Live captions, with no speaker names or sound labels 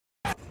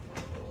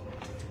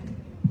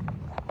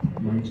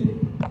Mic check.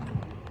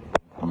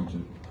 Mic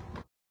check.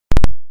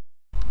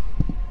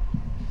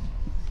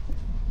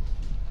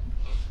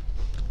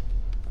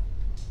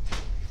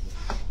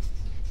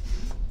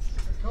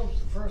 Coach,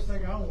 the first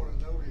thing I want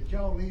to know, did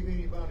y'all leave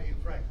anybody in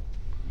Franklin?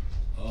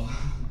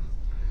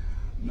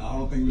 No, I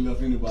don't think we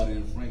left anybody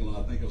in Franklin.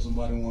 I think if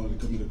somebody wanted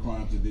to commit a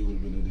crime today, would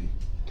have been today.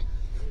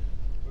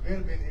 Well, they'd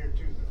have been here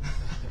too, though.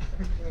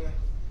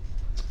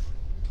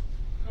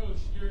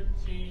 Coach, your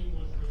team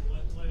was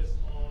relentless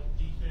on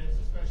defense,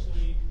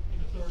 especially in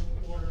the third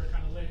quarter.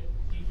 Kind of let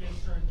defense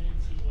turned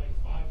into like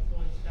 5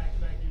 points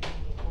back-to-back in the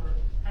quarter.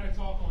 Kind of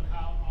talk on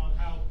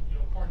how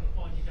pardon the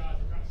pun, you guys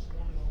were kind of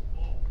swarming on the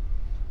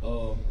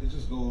ball. It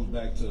just goes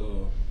back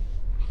to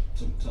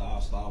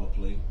our style of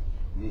play.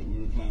 We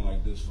were playing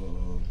like this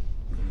for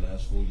the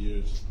last 4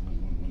 years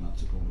when I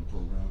took over the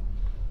program,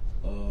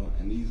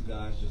 and these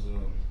guys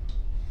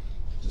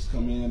just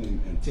come in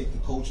and take the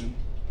coaching,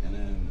 and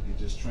then it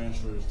just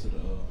transfers to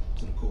the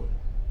court.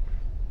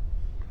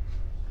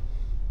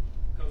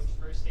 Coach,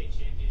 first state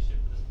championship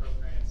for this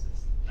program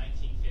since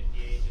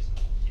 1958. Just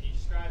can you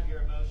describe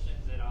your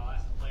emotions? And I'll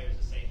ask the players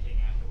the same thing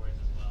afterwards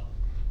as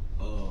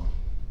well.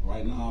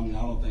 Right now, I mean,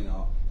 I don't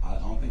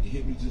think it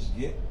hit me just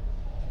yet,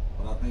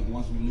 but I think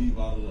once we leave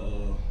out of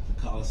the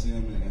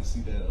Coliseum and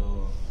see that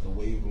the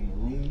wave of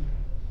maroon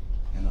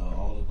and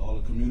all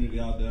the community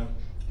out there,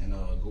 and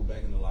go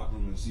back in the locker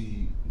room and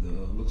see the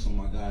looks on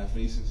my guys'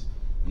 faces,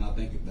 and I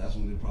think that's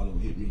when it probably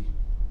would hit me.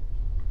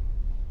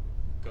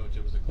 Coach,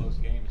 it was a close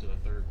game into the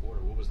third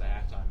quarter. What was the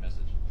halftime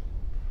message?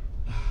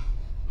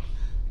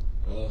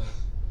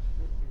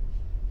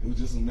 It was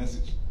just a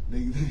message.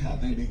 I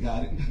think they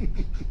got it.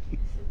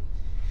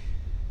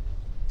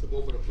 To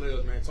both of the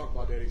players, man, talk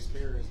about that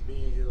experience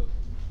being here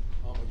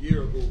a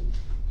year ago,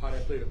 how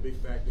that played a big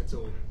factor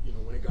until,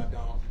 when it got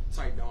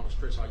tight down the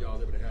stretch, how y'all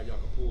was able to have y'all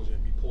composure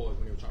and be poised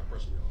when they were trying to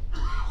pressure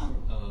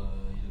y'all.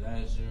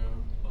 Last year,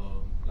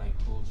 like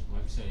Coach,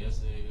 like you said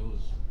yesterday, it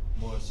was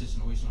more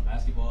situational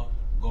basketball,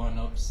 going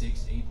up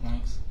 6, 8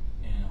 points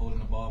and holding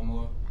the ball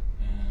more.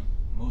 And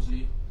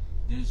mostly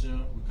this year,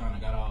 we kind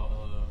of got our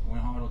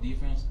went hard on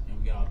defense and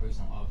we got our breaks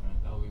on offense.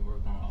 That we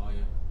worked on all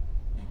year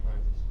in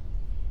practice.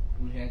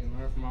 We had to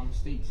learn from our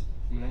mistakes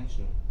from last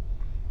year.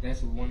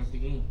 That's what won us the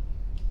game.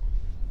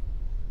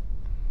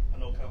 I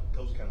know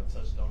Coach kind of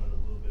touched on it a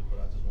little bit, but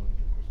I just want to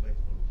get the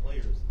perspective from the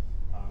players.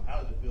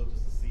 How did it feel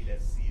just to see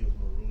that sea of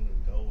maroon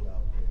and gold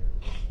out there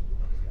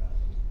with those guys,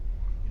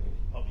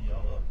 pumping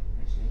y'all up?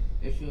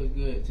 It feels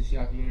good to see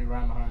our community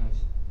right behind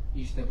us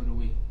each step of the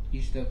way.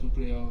 Each step through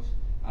playoffs,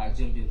 our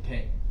gym been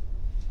packed.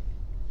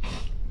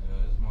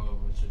 It's more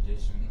of a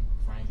tradition,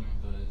 Franklin,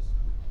 because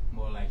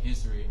more like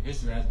history.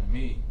 History has been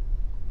made,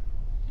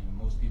 and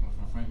most people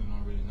from Franklin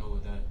don't really know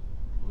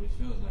what it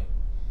feels like.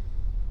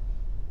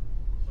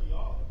 For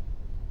y'all,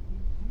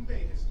 you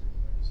made history.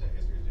 Like you said,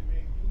 history has been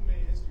made. You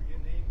made history. Your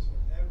name is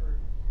forever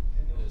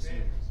in those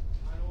banners.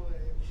 I know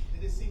that.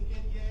 Did it sink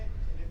in yet?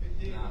 And if it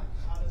did, how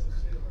does it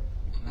feel?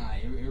 Nah,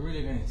 it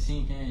really didn't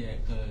sink in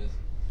yet, cause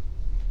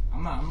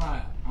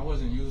I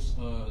wasn't used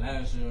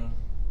last year.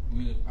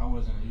 I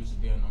wasn't used to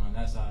being on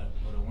that side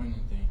of the winning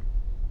thing.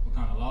 We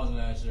kind of lost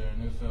last year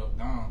and it felt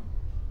down.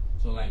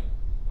 So like,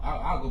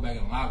 I'll go back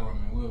in the locker room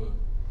and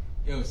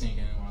it'll sink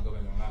in when I go back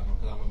in the locker room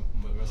because I'm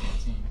with the rest of the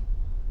team.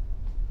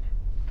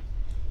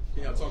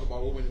 Can y'all talk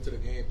about what went into the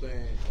game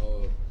plan?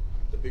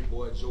 The big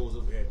boy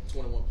Joseph had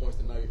 21 points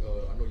tonight.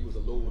 I know he was a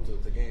load to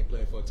the game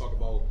plan. Talk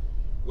about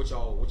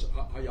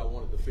how y'all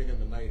wanted to defend him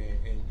tonight,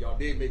 and y'all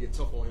did make it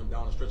tough on him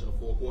down the stretch in the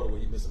fourth quarter where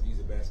he missed some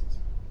easy baskets.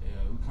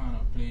 Yeah, we kind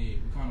of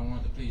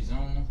wanted to play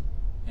zone,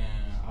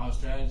 and our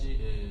strategy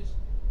is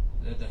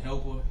let the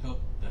helper help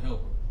the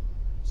helper.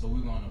 So we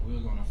were gonna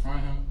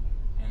front him,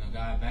 and the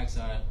guy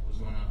backside was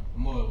gonna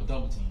more of a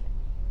double team.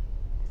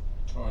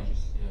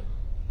 Charges. Yeah.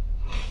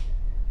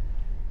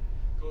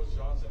 Coach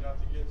Johnson,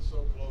 after getting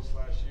so close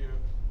last year,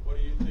 what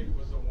do you think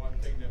was the one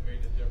thing that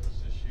made the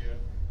difference this year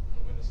to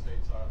win the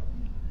state title?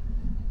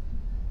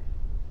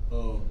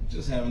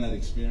 Just having that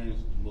experience.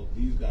 Look,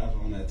 these guys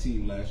were on that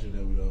team last year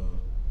that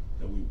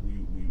we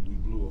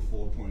blew a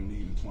 4-point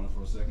lead in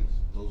 24 seconds.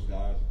 Those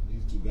guys,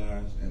 these two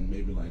guys, and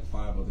maybe like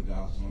 5 other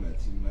guys was on that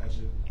team last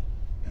year.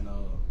 And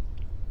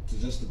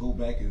to go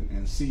back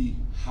and see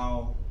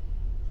how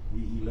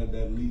we let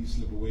that lead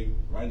slip away.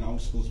 Right now we're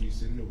supposed to be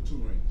sitting here with 2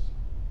 rings.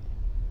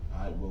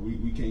 All right, but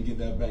we can't get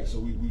that back. So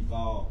we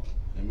vowed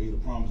and made a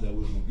promise that we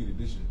was gonna get it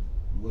this year.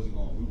 We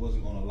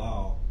wasn't gonna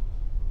allow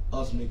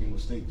us making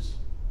mistakes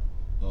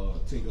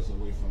take us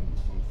away from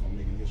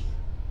making history.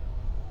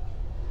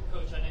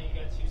 Coach, I know you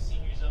got 2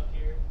 seniors up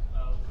here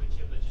with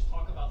you, but just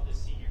talk about this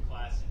senior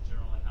class in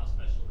general and how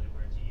special they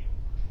were to you.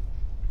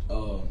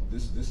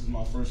 This is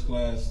my first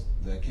class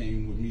that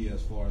came with me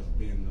as far as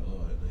being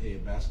the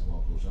head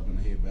basketball coach. I've been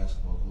the head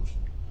basketball coach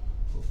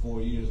for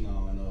 4 years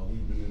now, and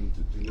we've been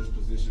in this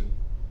position,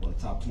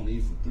 top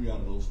 28 for 3 out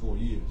of those 4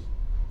 years.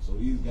 So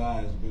these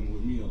guys have been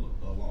with me a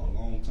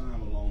long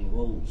time along the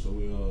road. So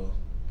we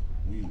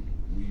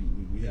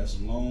had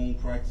some long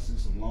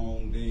practices, some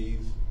long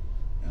days,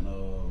 and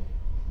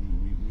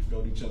we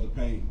felt each other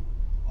pain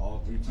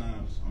all 2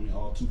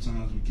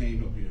 times we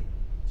came up here.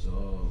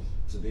 So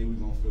today we're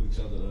gonna feel each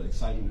other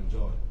excitement and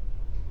joy.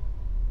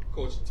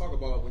 Coach, talk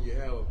about when you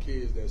have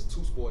kids that's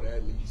 2-sport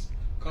athletes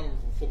coming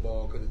from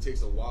football, because it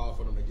takes a while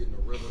for them to get in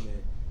the rhythm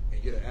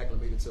and get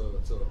acclimated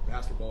to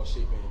basketball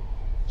shape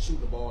and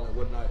shooting the ball and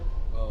whatnot.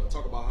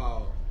 Talk about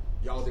how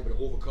y'all was able to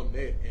overcome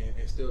that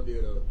and still be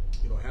able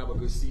to have a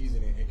good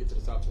season and get to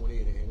the top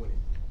 28 and win it.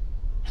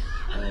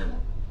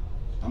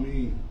 I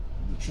mean,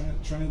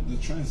 the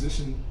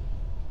transition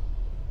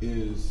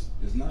is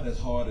not as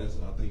hard as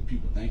I think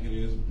people think it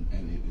is,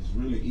 and it's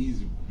really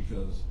easy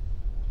because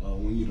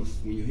when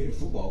you're head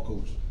football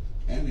coach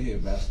and the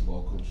head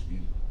basketball coach,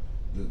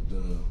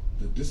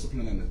 the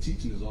discipline and the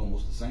teaching is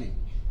almost the same.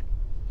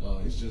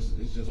 It's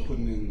just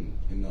putting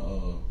in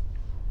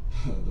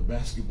the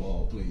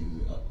basketball plays.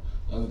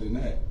 Other than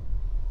that,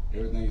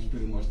 everything's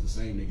pretty much the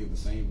same. They get the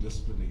same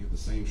discipline, they get the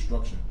same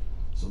structure.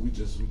 So we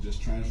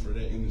just transfer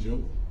that energy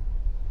over.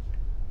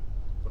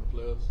 For the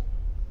players.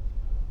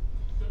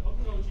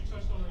 Coach, you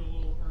touched on it a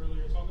little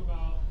earlier. Talk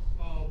about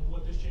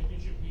what this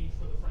championship means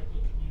for the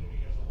Franklin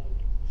community as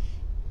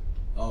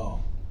a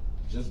whole.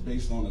 Just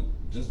based on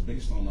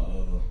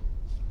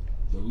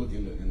the look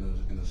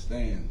in the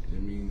stand,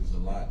 it means a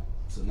lot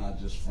to not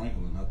just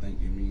Franklin. I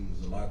think it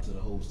means a lot to the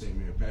whole St.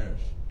 Mary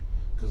Parish,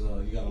 because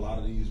you got a lot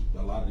of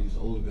these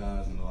older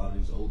guys and a lot of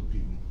these older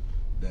people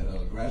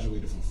that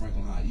graduated from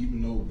Franklin High,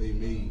 even though they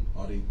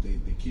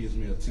kids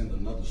may attend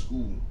another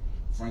school.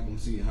 Franklin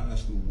Senior High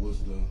School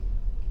was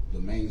the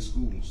main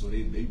school, so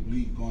they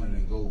bleed garnet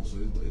and gold. So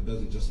it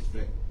doesn't just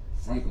affect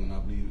Franklin. I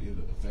believe it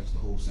affects the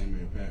whole St.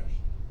 Mary Parish.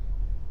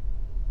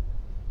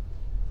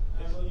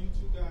 I know you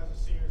two guys are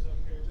seniors up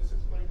here. Just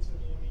explain to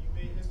me. I mean, you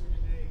made history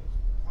today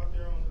out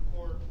there on the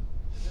court.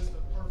 Is this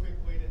the perfect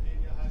way to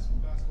end your high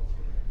school basketball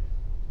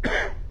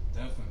career?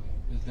 Definitely,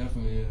 it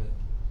definitely is.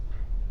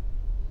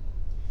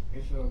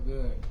 It felt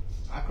good.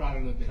 I cried a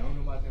little bit. I don't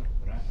know about them,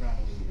 but I cried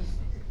a little bit.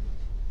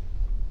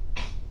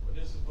 But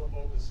this is for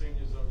both the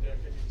seniors up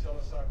there. Can you tell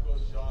us how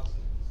Coach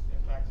Johnson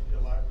impacted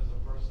your life as a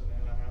person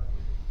and an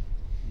athlete?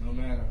 No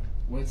matter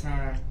what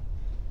time,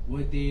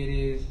 what day it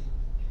is,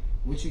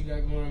 what you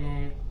got going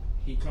on,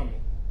 he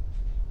coming.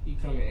 He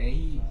coming, and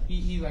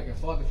he's like a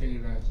father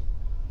figure to us.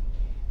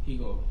 He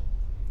go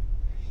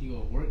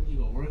work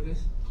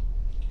us.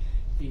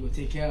 He go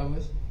take care of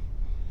us.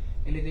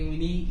 Anything we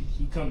need,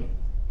 he coming.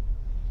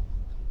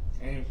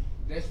 And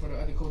that's for the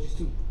other coaches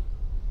too.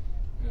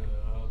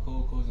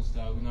 Our coaching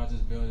style, we're not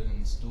just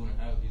building student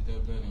athletes, they're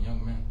building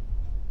young men.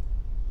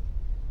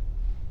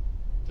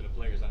 To the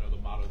players, I know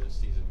the motto this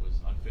season was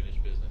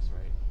unfinished business,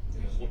 right?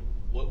 Yes.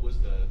 What was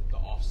the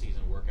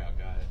off-season workout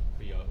guide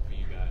for you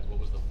guys? What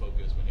was the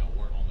focus when y'all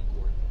weren't on the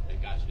court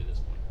that got you to this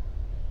point?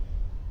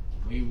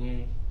 Weight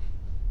room,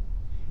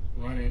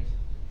 running.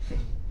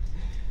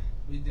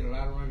 We did a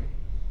lot of running.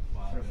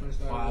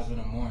 5 in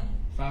the morning.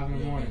 5 in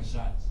the morning.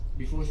 Shots.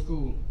 Before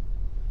school,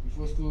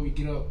 we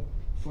get up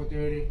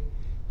 4:30,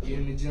 get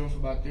in the gym for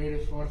about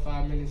 30,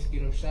 45 minutes,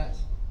 get up shots,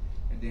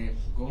 and then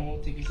go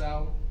home, take a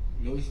shower.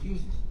 No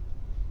excuses.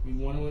 We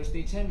want to win a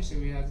state championship.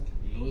 We have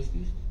no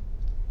excuses.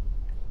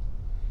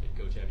 Hey,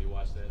 Coach, have you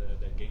watched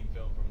that game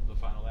film from the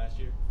final last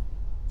year?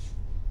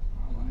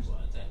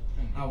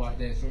 I watched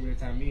that so many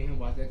times. Me and him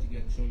watched that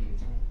together so many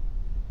times.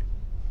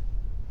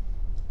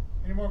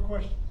 Any more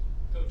questions?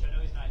 Coach, I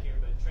know he's not here,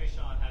 but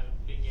Trayshawn had a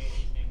big game.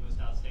 He's named most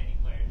outstanding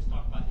player. Just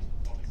talk about his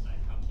performance tonight,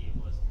 how key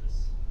it was to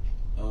this.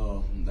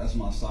 That's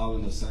my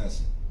silent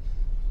assassin.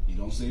 He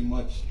don't say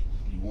much.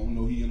 You won't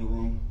know he in the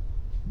room,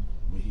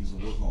 but he's a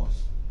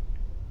workhorse.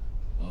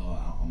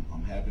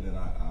 I'm happy that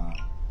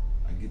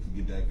I get to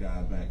get that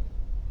guy back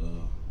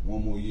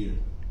one more year.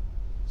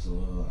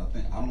 So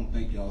I don't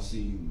think y'all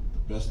seen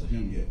the best of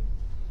him yet.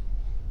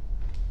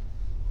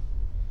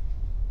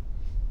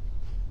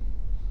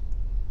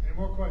 Any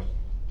more questions?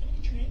 Can I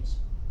get your names?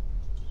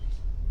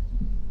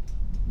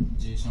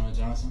 J. Sean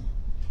Johnson.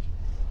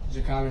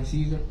 Jacqueline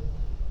Caesar.